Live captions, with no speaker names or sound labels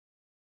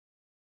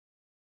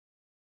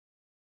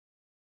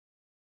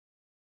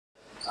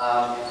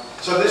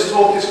So this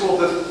talk is called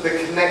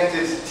the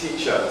Connected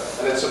Teacher,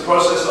 and it's a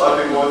process that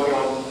I've been working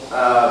on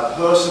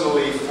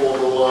personally for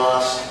the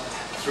last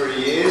 3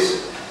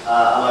 years, and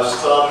I've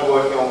started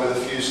working on with a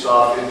few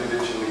staff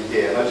individually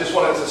here. And I just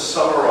wanted to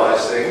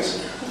summarize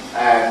things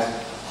and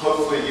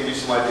hopefully give you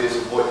some ideas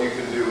of what you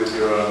can do with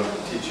your own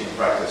teaching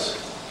practice.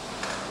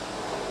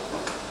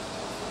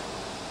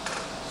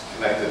 It's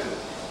connected.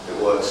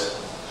 It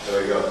works.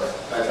 There we go.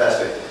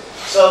 Fantastic.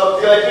 So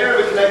the idea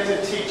of a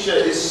connected teacher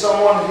is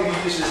someone who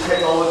uses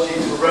technology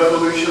to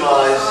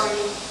revolutionize.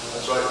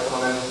 That's right,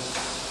 come on in.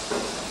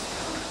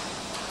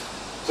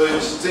 So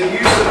it's the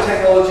use of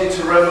technology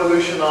to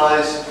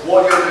revolutionize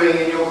what you're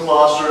doing in your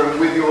classroom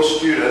with your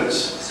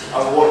students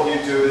and what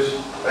you do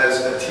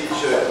as a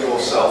teacher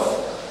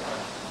yourself.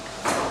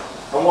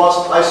 And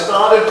whilst I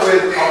started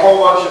with a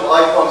whole bunch of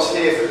icons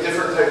here for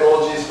different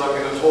technologies that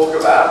I'm going to talk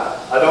about,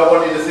 I don't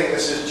want you to think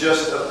this is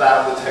just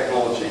about the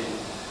technology.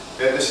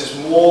 This is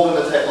more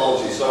than the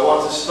technology. So I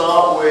want to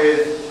start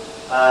with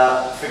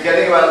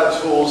forgetting about the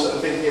tools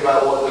and thinking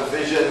about what the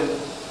vision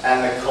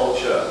and the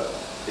culture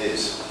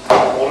is.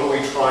 What are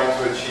we trying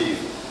to achieve?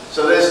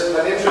 So there's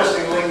an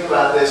interesting link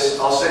about this.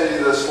 I'll send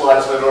you the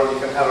slides later on. You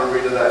can have a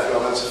read of that if you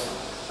want. That's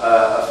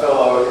a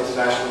fellow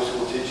international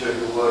school teacher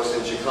who works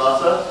in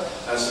Jakarta,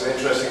 and some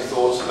interesting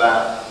thoughts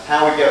about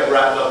how we get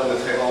wrapped up in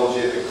the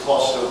technology at the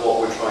cost of what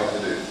we're trying to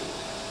do.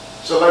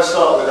 So let's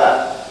start with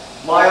that.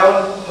 My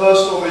own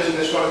personal vision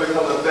is trying to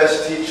become the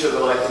best teacher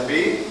that I can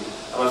be,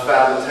 and I've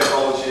found that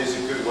technology is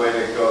a good way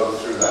to go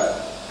through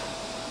that,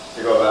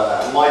 to go about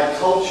that. And my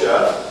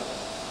culture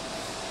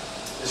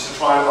is to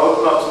try and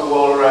open up to the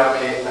world around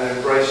me and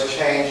embrace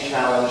change,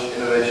 challenge,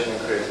 innovation,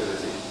 and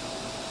creativity.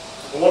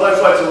 And what I've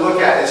tried to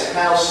look at is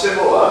how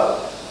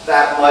similar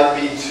that might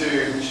be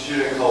to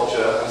student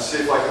culture, and see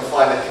if I can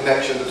find a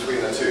connection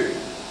between the two.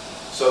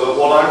 So that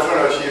what I'm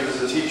trying to achieve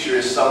as a teacher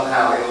is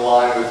somehow in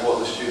line with what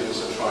the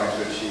students are trying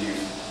to achieve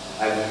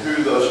and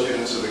who those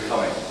students are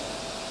becoming,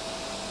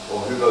 or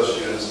who those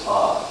students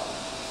are.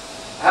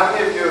 How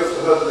many of you have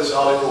heard of this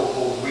article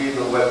called We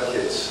the Web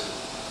Kids?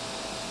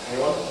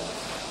 Anyone?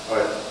 All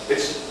right.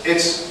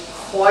 It's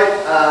quite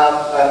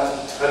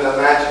an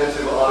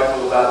imaginative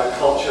article about the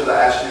culture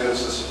that our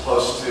students are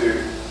supposed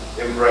to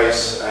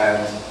embrace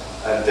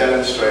and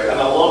demonstrate, and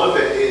a lot of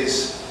it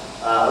is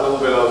a little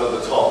bit over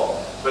the top.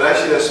 But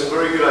actually there's some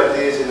very good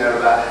ideas in there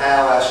about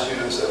how our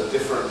students are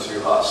different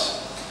to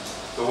us.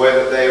 The way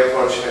that they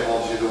approach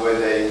technology, the way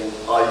they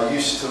are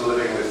used to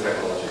living with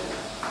technology.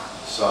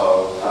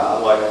 So,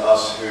 unlike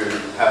us who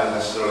haven't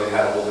necessarily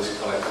had all this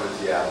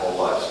connectivity our whole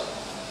lives.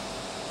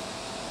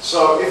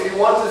 So, if you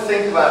want to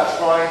think about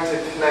trying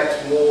to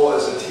connect more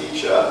as a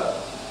teacher,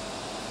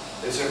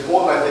 it's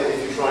important, I think,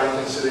 if you try and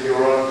consider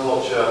your own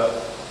culture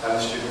and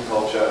the student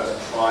culture to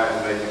try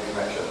and make a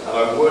connection. And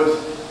I would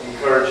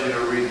encourage you to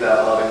read that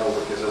article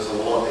because there's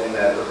a lot in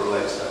there that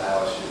relates to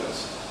our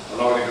students. I'm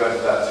not going to go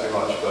into that too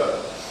much,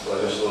 but I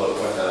just thought I'd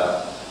point that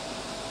out.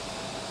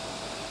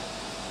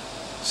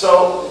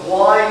 So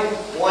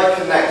why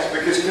connect?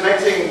 Because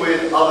connecting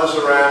with others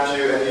around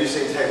you and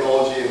using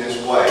technology in this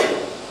way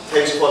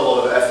takes quite a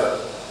lot of effort.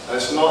 And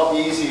it's not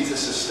easy to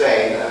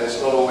sustain, and it's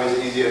not always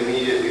easy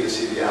immediately to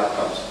see the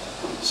outcomes.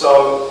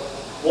 So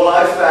what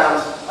I've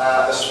found,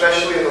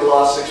 especially in the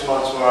last 6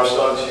 months where I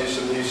started to use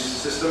some new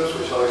systems,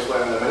 which I'll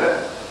explain in a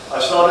minute, I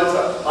started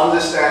to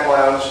understand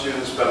my own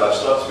students better. I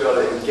started to be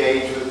able to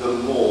engage with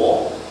them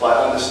more by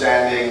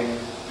understanding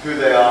who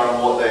they are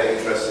and what they're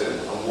interested in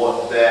and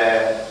what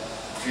their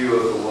view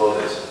of the world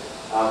is.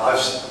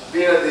 I've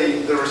been at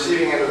the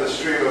receiving end of the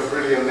stream of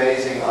really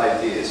amazing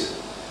ideas.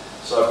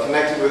 So I've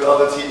connected with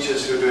other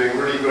teachers who are doing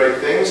really great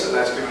things, and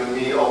that's given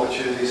me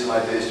opportunities and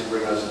ideas to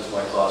bring those into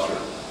my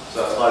classroom.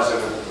 So that ties in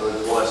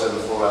with what I said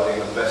before about being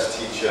the best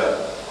teacher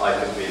I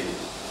can be.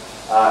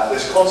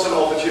 There's constant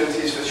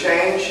opportunities for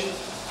change,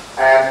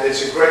 and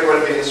it's a great way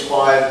to be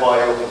inspired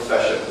by your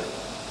profession.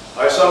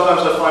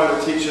 Sometimes I find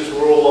with teachers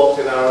we're all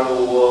locked in our own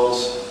little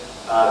worlds,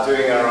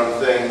 doing our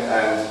own thing,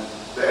 and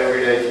the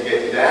everyday can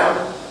get you down.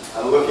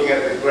 And looking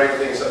at the great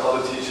things that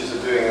other teachers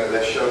are doing and that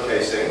they're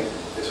showcasing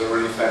is a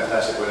really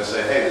fantastic way to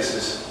say, hey, this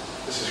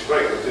is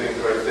great, we're doing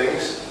great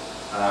things,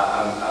 and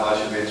I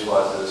should be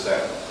inspired to do the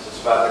same.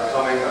 It's about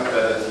becoming a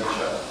better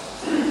teacher.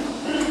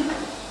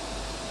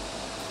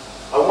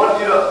 I want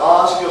you to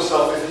ask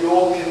yourself if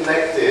you're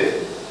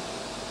connected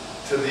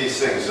to these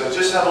things. So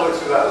just have a look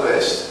through that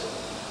list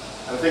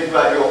and think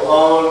about your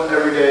own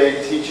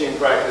everyday teaching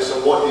practice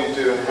and what you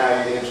do and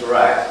how you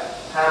interact.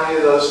 How many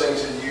of those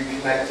things are you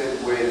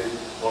connected with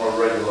on a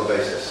regular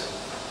basis?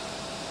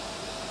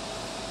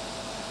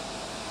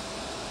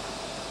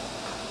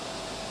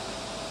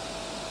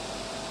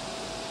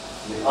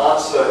 The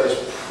answer is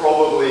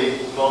probably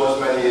not as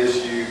many as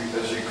you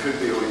could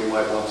be or you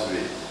might want to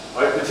be.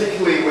 Right?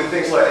 Particularly with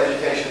things like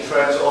education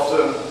trends,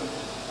 often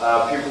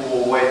people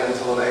will wait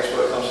until an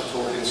expert comes to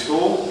talk in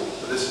school,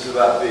 but this is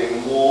about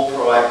being more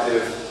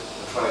proactive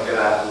and trying to get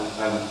out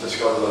and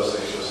discover those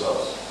things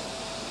yourselves.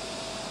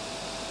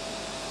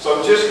 So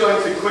I'm just going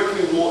to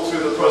quickly walk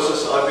through the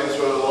process that I've been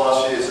through over the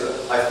last years that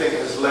I think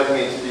has led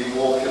me to be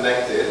more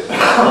connected.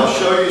 I'll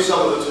show you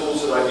some of the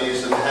tools that I've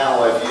used and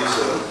how I've used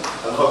them,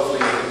 and hopefully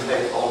you can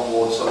take on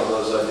board some of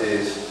those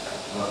ideas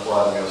and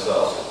apply them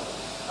yourselves.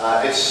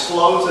 It's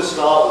slow to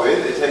start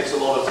with, it takes a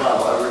lot of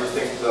time, but I really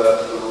think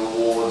the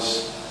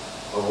rewards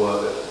are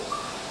worth it.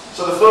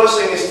 So the first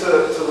thing is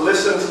to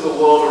listen to the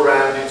world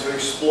around you, to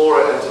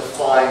explore it and to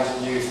find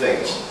new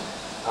things.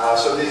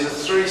 So these are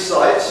 3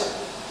 sites.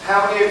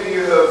 How many of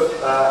you have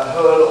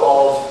heard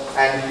of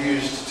and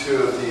used 2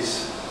 of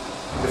these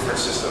different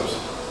systems?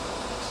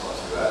 It's not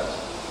too bad.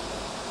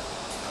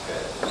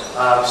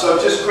 Okay. So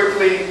just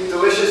quickly,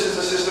 Delicious is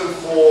a system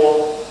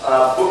for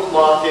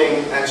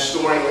bookmarking and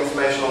storing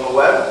information on the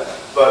web.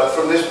 But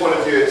from this point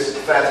of view, it's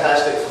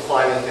fantastic for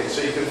finding things.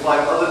 So you can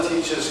find other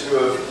teachers who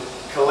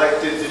have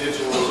collected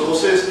digital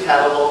resources,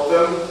 catalog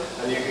them,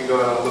 and you can go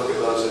and look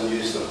at those and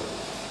use them.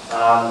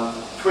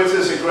 Twitter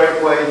is a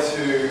great way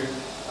to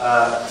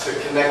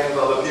connect with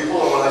other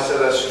people, and when I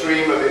said a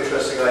stream of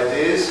interesting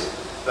ideas,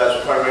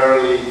 that's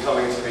primarily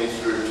coming to me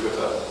through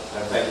Twitter.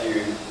 And thank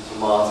you to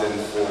Martin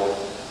for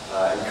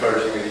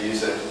encouraging me to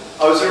use it.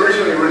 I was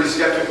originally really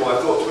skeptical.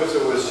 I thought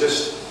Twitter was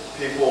just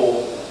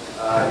people,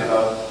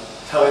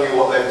 telling you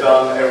what they've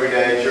done every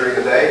day during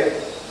the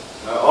day.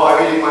 Oh,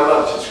 I'm eating my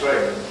lunch, it's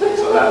great. Things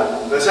like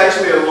that. There's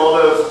actually a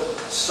lot of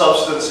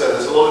substance there.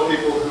 There's a lot of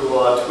people who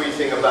are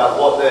tweeting about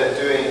what they're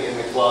doing in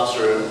the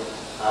classroom,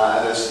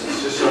 and there's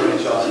just so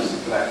many chances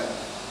to connect.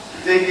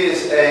 Digg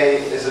is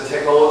a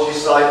technology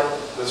site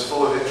that's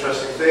full of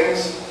interesting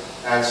things,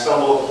 and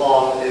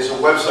StumbleUpon is a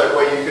website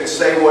where you can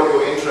say what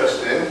you're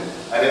interested in,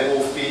 and it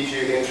will feed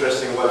you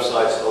interesting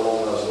websites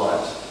along those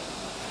lines.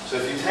 So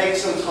if you take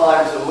some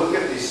time to look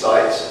at these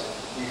sites,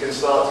 you can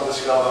start to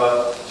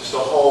discover just a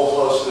whole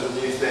host of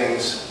new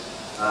things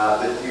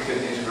that you can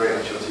integrate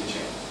into your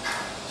teaching.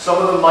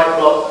 Some of them might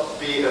not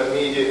be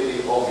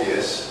immediately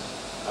obvious,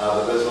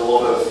 but there's a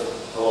lot of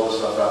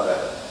stuff out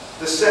there.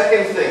 The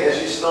second thing,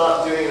 as you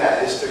start doing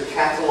that, is to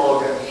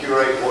catalog and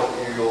curate what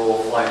you're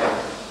finding.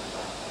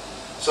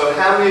 So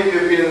how many of you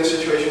have been in a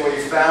situation where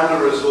you found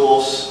a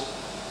resource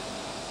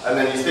and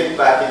then you think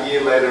back a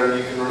year later and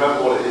you can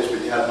remember what it is,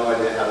 but you have no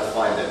idea how to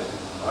find it?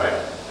 All right?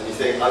 And you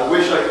think, I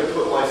wish I could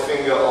put my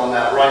finger on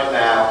that right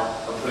now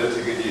and put it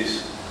to good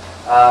use.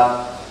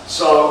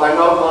 So I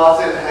know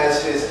Martin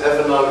has his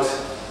Evernote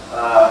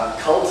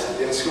cult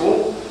in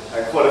school,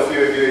 and quite a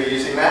few of you are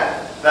using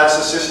that. That's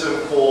a system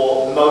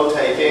for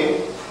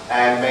note-taking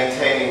and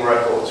maintaining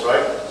records,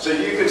 right? So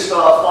you can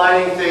start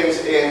finding things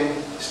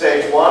in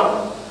stage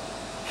 1,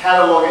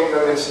 cataloging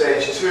them in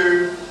stage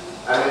 2,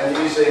 and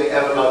then using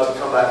Evernote to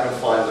come back and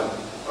find them,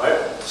 right?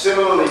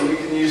 Similarly, you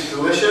can use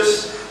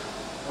Delicious,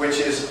 which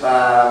is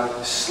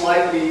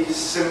slightly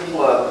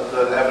simpler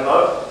than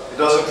Evernote. It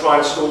doesn't try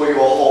and store your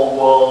whole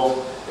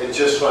world, it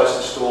just tries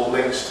to store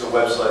links to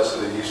websites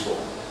that are useful.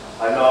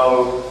 I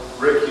know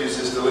Rick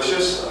uses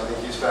Delicious, and I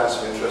think he's found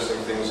some interesting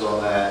things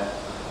on there.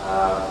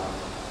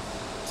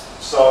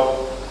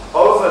 So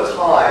over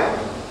time,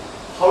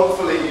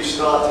 hopefully you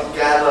start to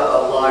gather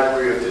a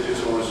library of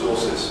digital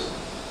resources.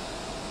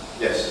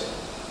 Yes?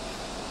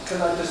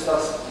 Can I just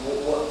ask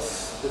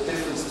what's the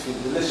difference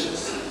between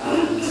Delicious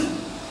and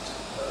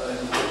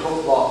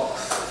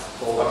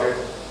bookmarks?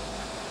 Okay.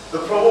 The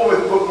problem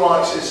with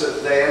bookmarks is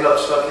that they end up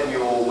stuck in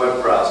your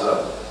web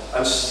browser,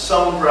 and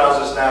some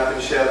browsers now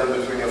can share them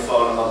between your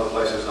phone and other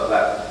places like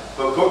that.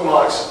 But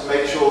bookmarks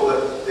make sure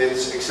that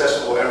it's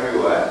accessible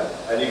everywhere,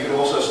 and you can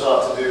also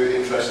start to do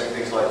interesting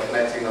things like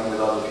connecting them with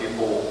other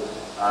people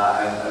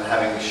and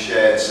having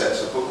shared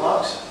sets of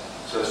bookmarks.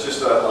 So it's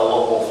just a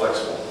lot more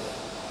flexible.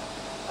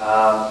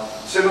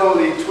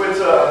 Similarly,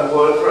 Twitter and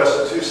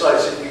WordPress are 2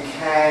 sites that you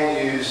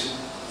can use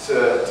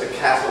to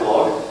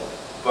catalog,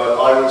 but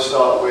I would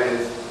start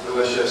with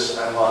Delicious,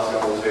 and Martin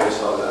will tell you to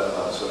start with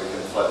that, so we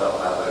can fight that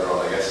one out later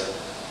on, I guess.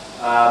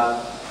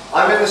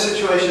 I'm in a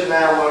situation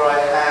now where I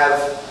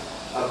have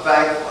a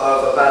bank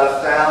of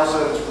about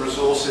 1,000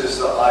 resources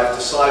that I've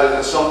decided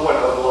at some point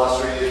over the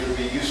last 3 years would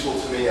be useful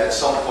to me at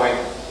some point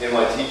in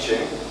my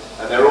teaching,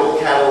 and they're all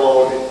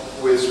cataloged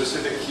with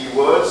specific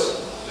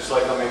keywords, just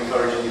like I'm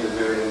encouraging you to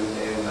do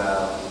in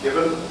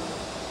Gibbon.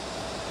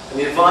 And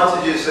the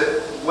advantage is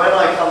that when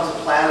I come to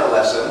plan a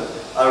lesson,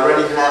 I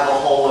already have a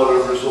whole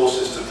load of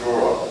resources to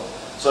draw on.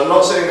 So I'm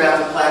not sitting down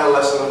to plan a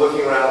lesson and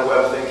looking around the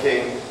web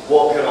thinking,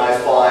 what can I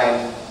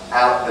find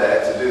out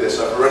there to do this?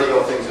 So I've already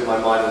got things in my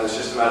mind, and it's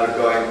just a matter of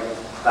going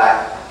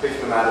back, picking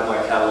them out of my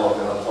catalog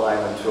and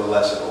applying them to a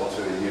lesson or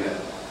to a unit.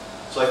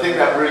 So I think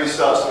that really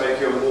starts to make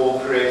you a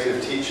more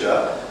creative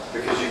teacher,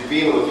 because you've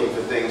been looking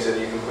for things and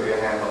you can put your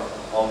hand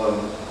on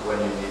them when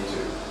you need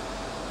to.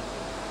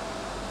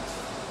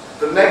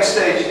 The next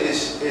stage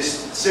is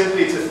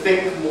simply to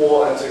think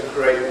more and to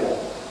create more.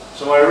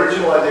 So my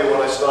original idea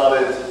when I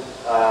started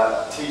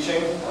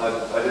teaching,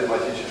 I did my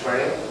teacher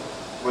training,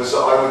 was that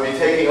I would be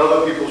taking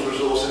other people's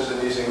resources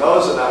and using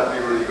those, and that would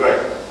be really great,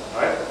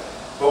 right?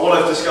 But what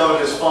I've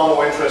discovered is far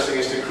more interesting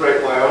is to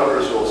create my own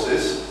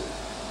resources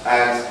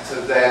and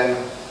to then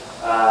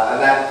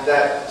And that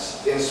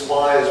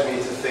inspires me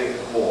to think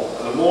more.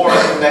 And the more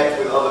I connect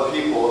with other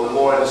people, and the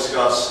more I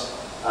discuss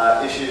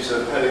issues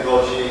of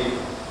pedagogy,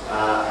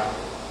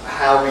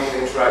 how we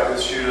can interact with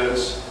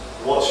students,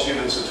 what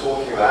students are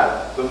talking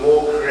about, the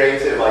more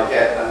creative I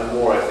get and the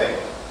more I think.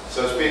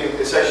 So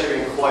it's actually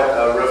been quite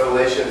a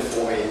revelation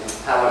for me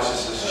how much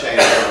this has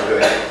changed what I'm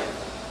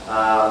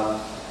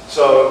doing.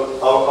 So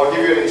I'll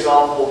give you an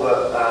example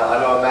that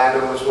I know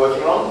Amanda was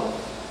working on.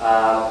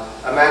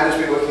 Amanda's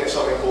been looking at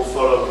something called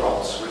photo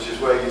prompts, which is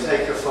where you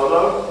take a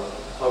photo,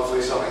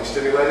 hopefully something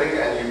stimulating,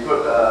 and you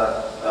put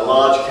a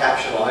large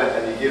caption on it,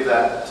 and you give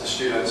that to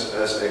students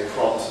as a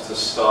prompt to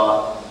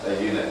start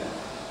a unit.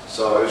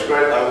 So it was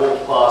great. I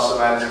walked past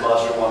Amanda's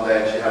classroom one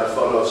day, and she had a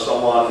photo of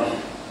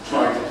someone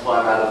trying to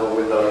climb out of a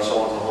window and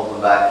someone to hold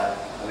them back,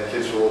 and the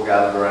kids were all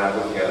gathered around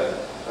looking at it.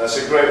 That's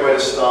a great way to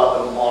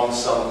start them on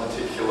some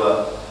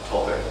particular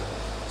topic.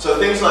 So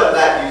things like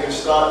that you can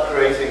start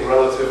creating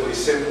relatively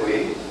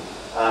simply,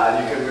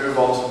 and you can move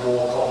on to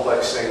more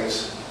complex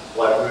things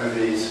like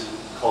movies,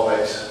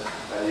 comics,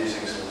 and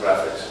using some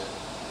graphics.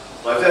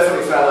 But I've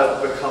definitely found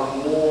I've become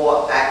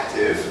more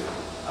active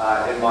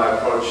in my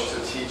approach to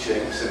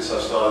teaching since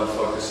I started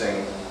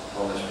focusing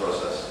on this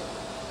process.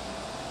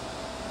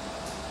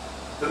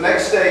 The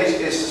next stage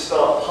is to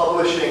start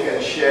publishing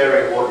and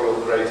sharing what you're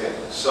creating.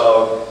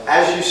 So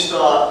as you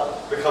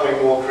start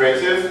becoming more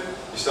creative,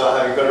 you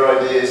start having better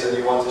ideas and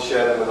you want to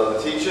share them with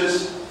other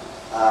teachers.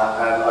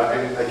 And I've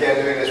been,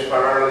 again, doing this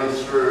primarily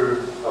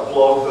through a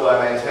blog that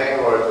I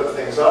maintain where I put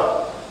things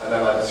up and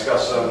then I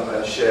discuss them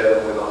and share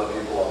them with other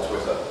people on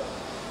Twitter.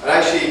 And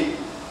actually,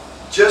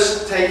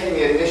 just taking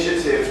the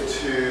initiative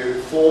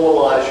to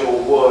formalize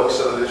your work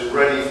so that it's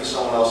ready for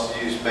someone else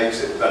to use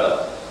makes it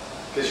better.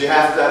 Because you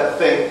have to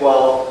think,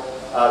 well,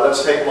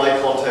 let's take my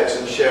context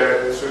and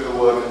share it through the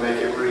work and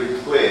make it really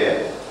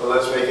clear, but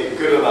let's make it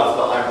good enough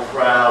that I'm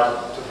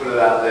proud to put it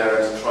out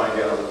there and to try and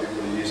get other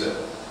people to use it.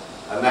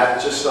 And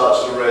that just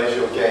starts to raise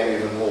your game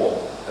even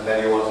more. And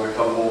then you want to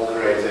become more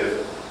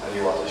creative and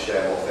you want to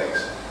share more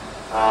things.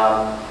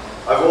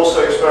 I've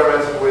also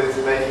experimented with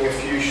making a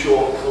few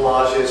short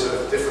collages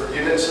of different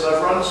units that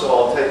I've run. So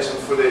I'll take some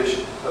footage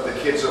of the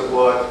kids at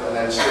work and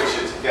then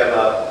stitch it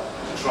together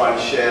to try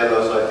and share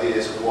those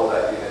ideas of what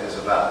that unit is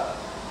about.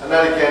 And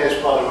that again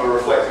is part of a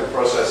reflective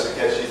process that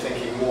gets you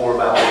thinking more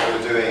about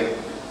what you're doing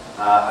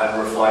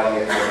and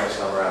refining it for the next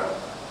time around.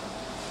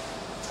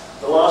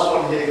 The last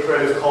one here,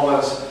 Creative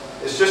Commons,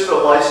 is just a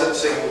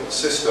licensing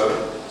system.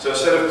 So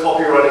instead of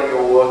copyrighting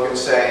your work and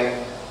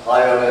saying,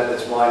 I own it,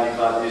 it's mine, you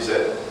can't use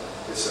it,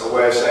 it's a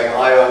way of saying,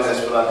 I own this,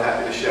 but I'm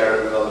happy to share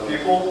it with other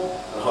people,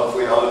 and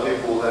hopefully other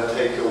people will then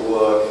take your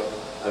work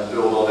and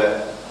build on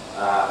it,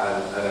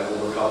 and it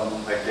will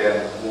become,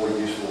 again, more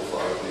useful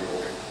for other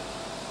people.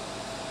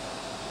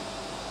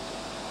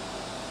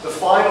 The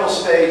final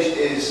stage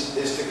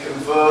is to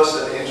converse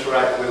and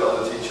interact with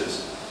other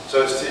teachers.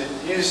 So it's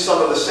to use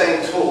some of the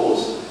same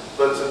tools,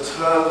 but to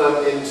turn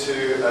them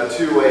into a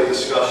two-way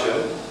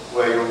discussion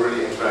where you're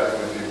really interacting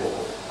with people.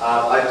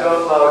 I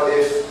don't know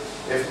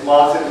if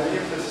Martin, have you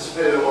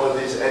participated in one of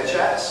these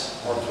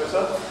EdChats on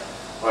Twitter?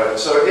 Right,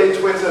 so in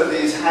Twitter,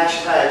 these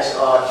hashtags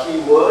are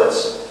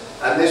keywords,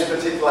 and this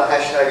particular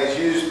hashtag is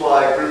used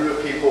by a group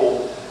of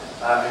people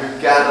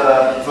who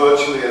gather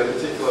virtually at a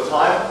particular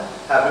time.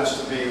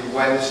 Happens to be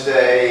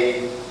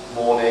Wednesday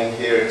morning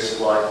here, it's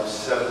like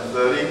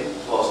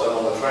 7:30, whilst I'm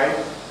on the train.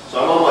 So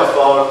I'm on my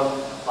phone,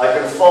 I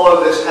can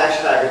follow this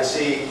hashtag and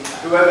see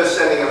whoever's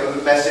sending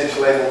a message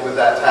labeled with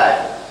that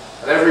tag.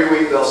 And every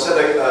week they'll set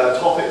a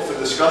topic for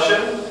discussion,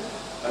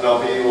 and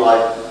there'll be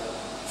like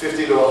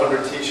 50 to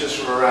 100 teachers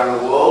from around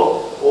the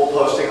world all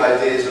posting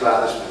ideas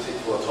about this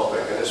particular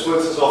topic. And it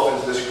splits us off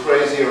into this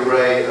crazy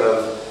array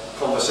of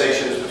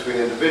conversations between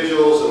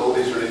individuals and all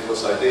these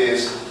ridiculous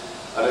ideas.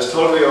 And it's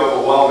totally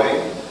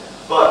overwhelming,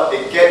 but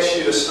it gets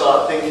you to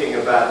start thinking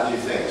about new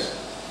things.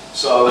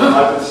 So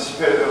I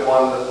participated in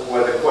one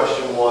where the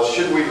question was,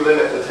 should we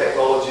limit the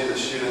technology that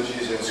students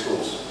use in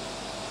schools?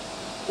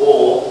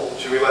 Or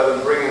should we let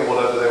them bring in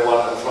whatever they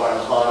want and try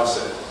and harness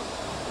it?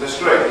 And it's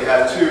great. You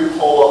have two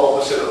polar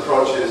opposite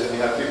approaches, and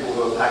you have people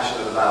who are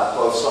passionate about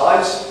both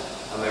sides,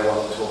 and they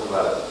want to talk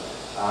about it.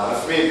 And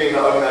for me, being the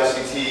only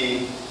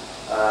ICT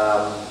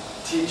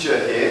teacher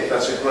here,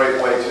 that's a great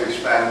way to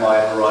expand my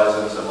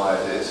horizons and my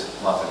ideas.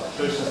 Martin.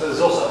 There's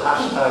also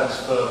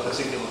hashtags for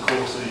particular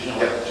courses, you know,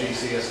 like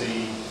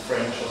GCSE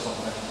French or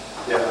something.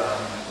 Yeah.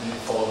 You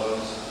follow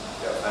those.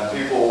 Yeah. And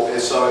people,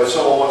 so if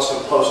someone wants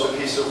to post a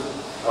piece of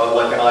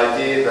like an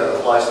idea that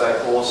applies to that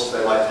course,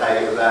 they might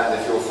tag it with that,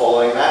 and if you're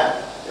following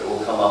that, it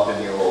will come up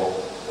in your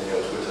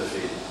Twitter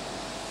feed.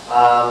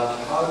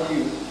 How do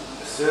you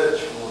search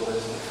for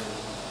those different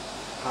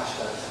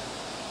hashtags?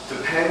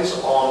 Depends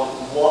on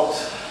what,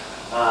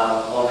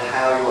 on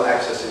how you're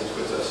accessing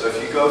Twitter. So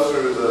if you go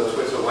through the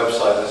Twitter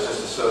website, there's just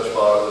a search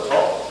bar at the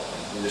top.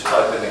 You just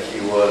type in a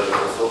keyword and it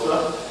will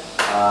filter.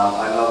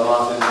 I know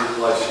Martin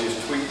likes to use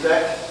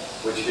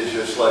TweetDeck, which gives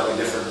you a slightly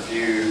different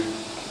view.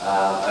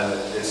 And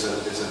it's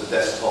a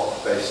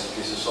desktop-based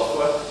piece of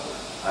software,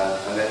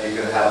 and then you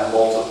can have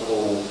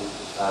multiple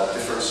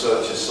different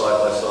searches side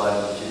by side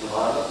and keep an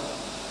eye on them.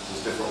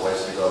 There's different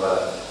ways to go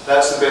about it.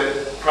 That's the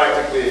bit,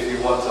 practically, if you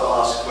want to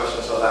ask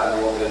questions like that and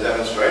you want me to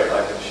demonstrate,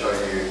 I can show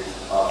you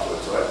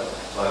afterwards, right?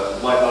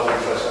 It might not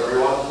interest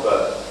everyone,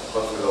 but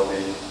hopefully there'll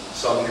be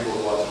some people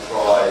who want to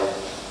try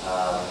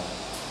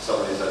some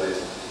of these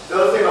ideas. The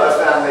other thing that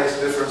I found makes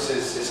a difference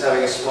is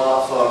having a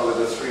smartphone with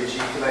a 3G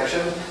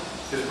connection.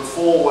 Because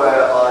before,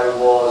 where I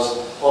was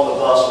on the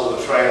bus or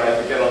the train, I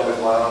could get on with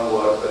my own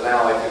work, but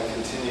now I can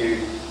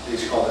continue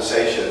these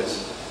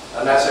conversations.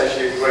 And that's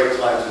actually a great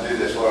time to do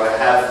this, where I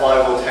have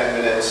 5 or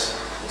 10 minutes.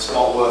 It's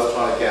not worth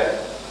trying to get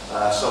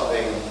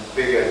something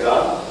bigger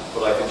done,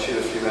 but I can shoot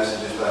a few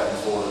messages back and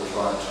forward and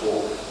try and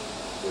talk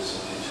with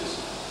some teachers.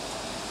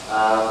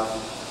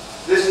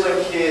 This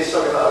link here is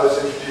something that I was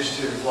introduced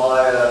to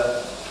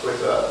via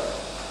Twitter,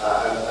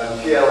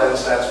 and PLN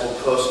stands for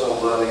Personal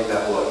Learning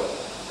Network.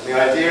 And the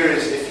idea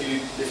is, if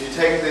you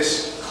take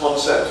this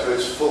concept to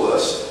its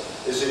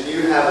fullest, is that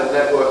you have a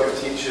network of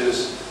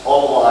teachers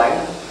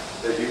online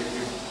that you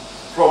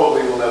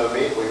probably will never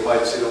meet, or you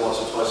might see them once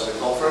or twice at a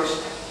conference,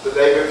 but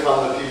they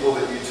become the people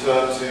that you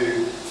turn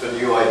to for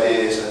new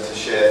ideas and to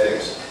share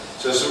things.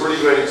 So some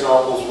really great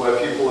examples where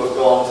people have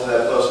gone to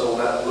their personal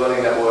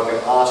learning network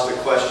and asked a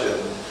question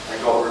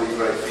and got really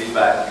great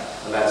feedback,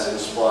 and that's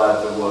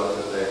inspired the work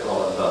that they've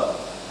gone and done.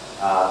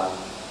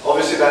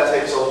 Obviously that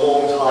takes a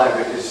long time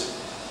because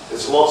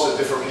there's lots of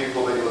different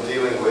people that you're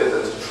dealing with,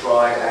 and to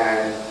try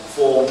and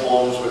form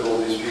bonds with all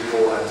these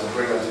people and to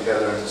bring them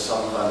together into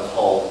some kind of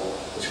whole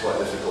is quite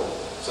difficult.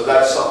 So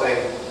that's something,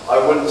 I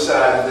wouldn't say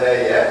I'm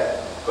there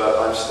yet, but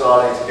I'm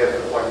starting to get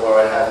to the point where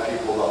I have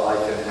people that I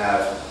can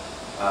have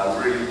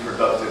really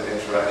productive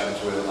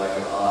interactions with, and I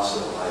can ask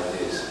them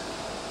ideas.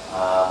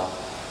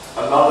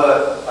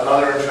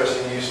 Another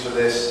interesting use for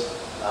this,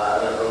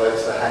 and it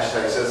relates to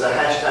hashtags, there's a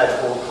hashtag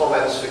called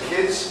Comments for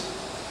Kids.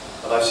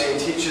 And I've seen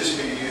teachers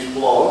who use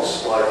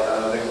blogs, like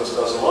Nicholas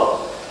does a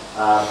lot.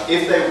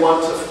 If they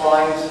want to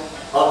find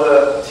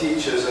other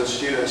teachers and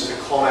students to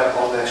comment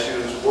on their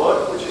students'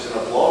 work, which is in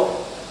a blog,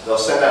 they'll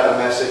send out a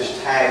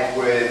message tagged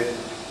with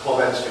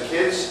Comments for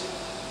Kids,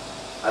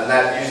 and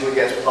that usually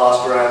gets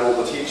passed around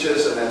all the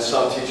teachers, and then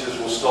some teachers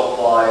will stop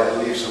by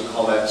and leave some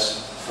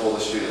comments for the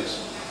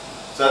students.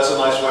 So that's a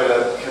nice way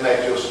to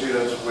connect your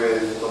students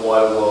with the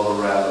wider world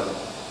around them.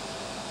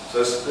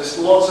 So there's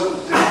lots of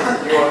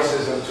different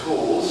nuances and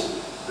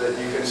tools that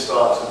you can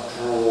start to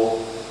draw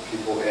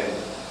people in.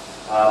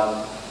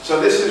 So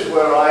this is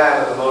where I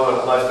am at the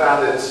moment, and I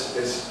found it's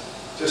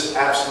just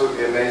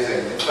absolutely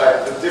amazing. In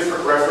fact, the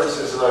different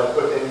references that I've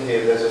put in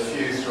here, there's a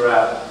few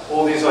throughout.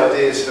 All these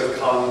ideas have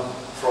come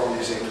from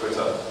using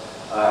Twitter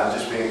and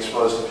just being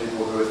exposed to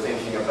people who are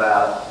thinking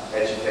about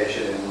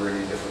education in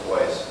really different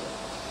ways.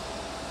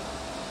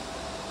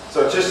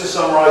 So just to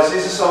summarize,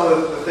 these are some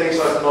of the things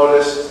I've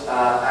noticed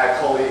our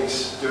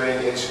colleagues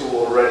doing in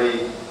school already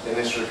in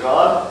this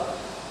regard.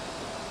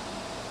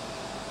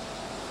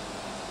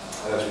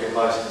 And it's been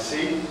nice to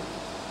see.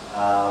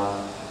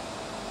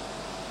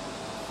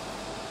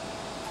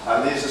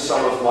 And these are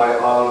some of my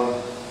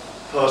own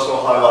personal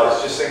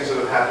highlights, just things that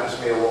have happened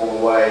to me along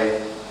the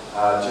way.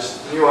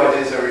 Just new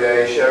ideas every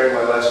day, sharing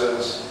my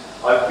lessons.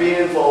 I've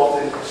been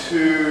involved in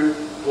 2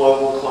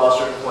 global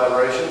classroom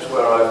collaborations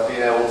where I've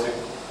been able to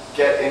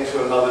get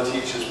into another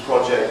teacher's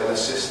project and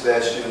assist their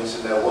students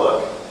in their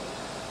work.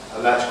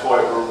 And that's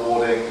quite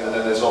rewarding, and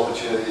then there's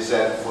opportunities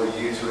then for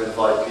you to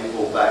invite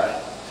people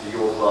back to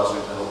your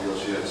classroom to help your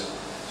students.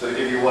 So to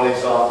give you one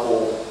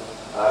example,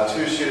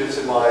 2 students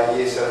in my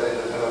Year 7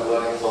 independent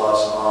learning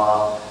class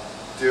are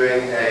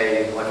doing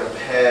a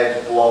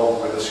paired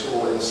blog with a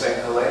school in St.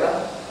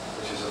 Helena,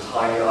 which is a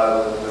tiny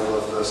island in the middle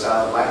of the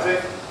South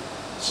Atlantic.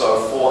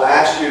 So for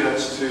our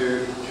students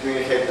to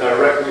communicate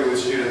directly with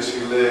students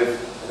who live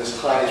in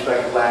this tiny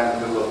speck of land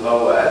in the middle of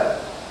nowhere,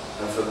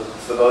 and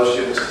for those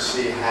students to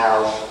see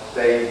how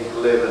they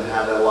live and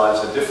how their lives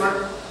are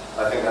different,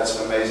 I think that's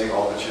an amazing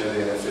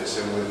opportunity, and it fits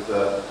in with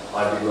the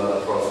IB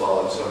Learner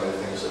profile and so many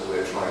things that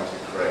we're trying to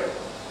create.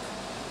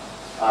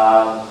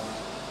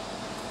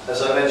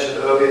 As I mentioned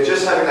earlier,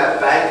 just having that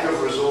bank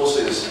of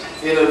resources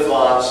in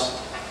advance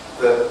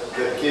that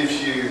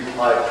gives you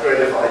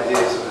creative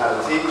ideas of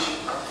how to teach.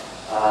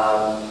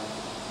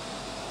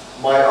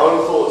 My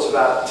own thoughts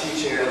about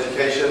teaching and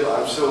education,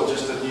 I'm still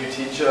just a new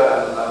teacher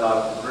and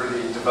I'm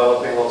really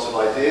developing lots of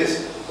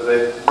ideas, but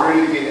they've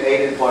really been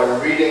aided by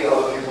reading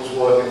other people's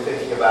work and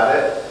thinking about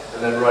it,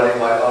 and then writing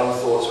my own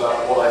thoughts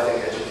about what I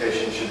think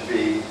education should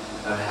be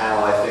and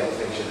how I think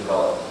things should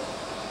develop.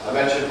 I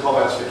mentioned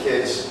Comments for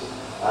Kids,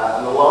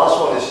 and the last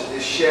one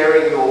is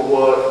sharing your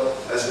work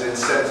as an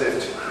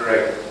incentive to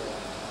create.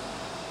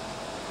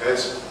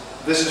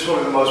 This is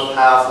probably the most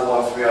powerful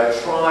one for me. I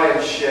try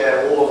and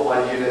share all of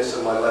my units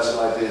and my lesson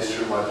ideas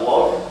through my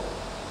blog,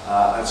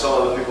 and some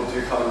other people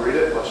do come and read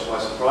it, much to my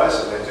surprise,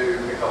 and they do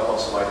pick up on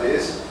some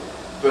ideas.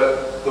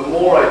 But the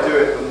more I do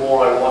it, the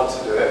more I want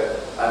to do it,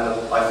 and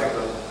I think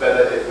the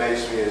better it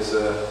makes me as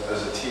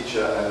a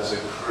teacher and as a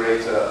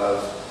creator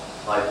of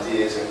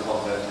ideas and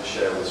content to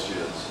share with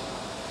students.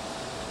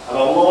 And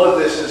a lot of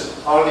this is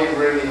only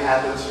really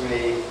happened to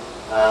me,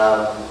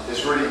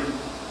 it's really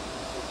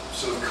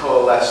sort of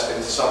coalesced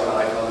into something that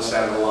I can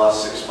understand in the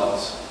last 6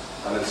 months,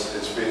 and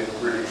it's been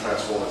really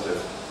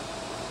transformative.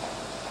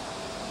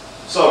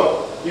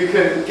 So, you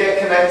can get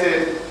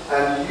connected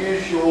and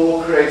use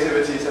your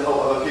creativity to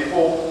help other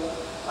people.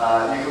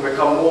 You can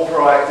become more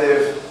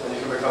proactive, and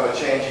you can become a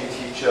changing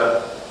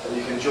teacher, and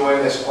you can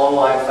join this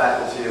online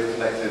faculty of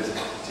connected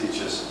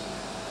teachers.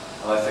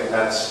 And I think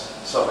that's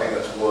something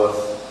that's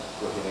worth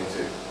looking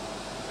into.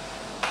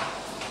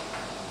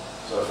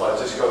 So if I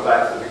just go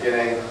back to the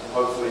beginning,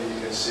 hopefully you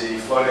can see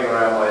floating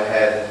around my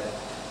head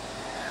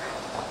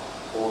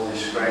all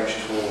these strange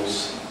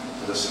tools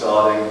that are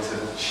starting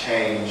to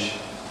change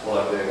what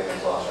I'm doing in the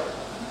classroom.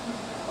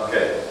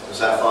 Okay, was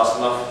that fast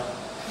enough?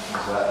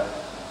 Is that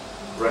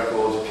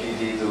record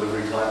PD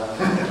delivery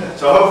time?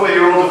 So hopefully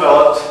you're all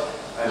developed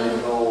and you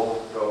can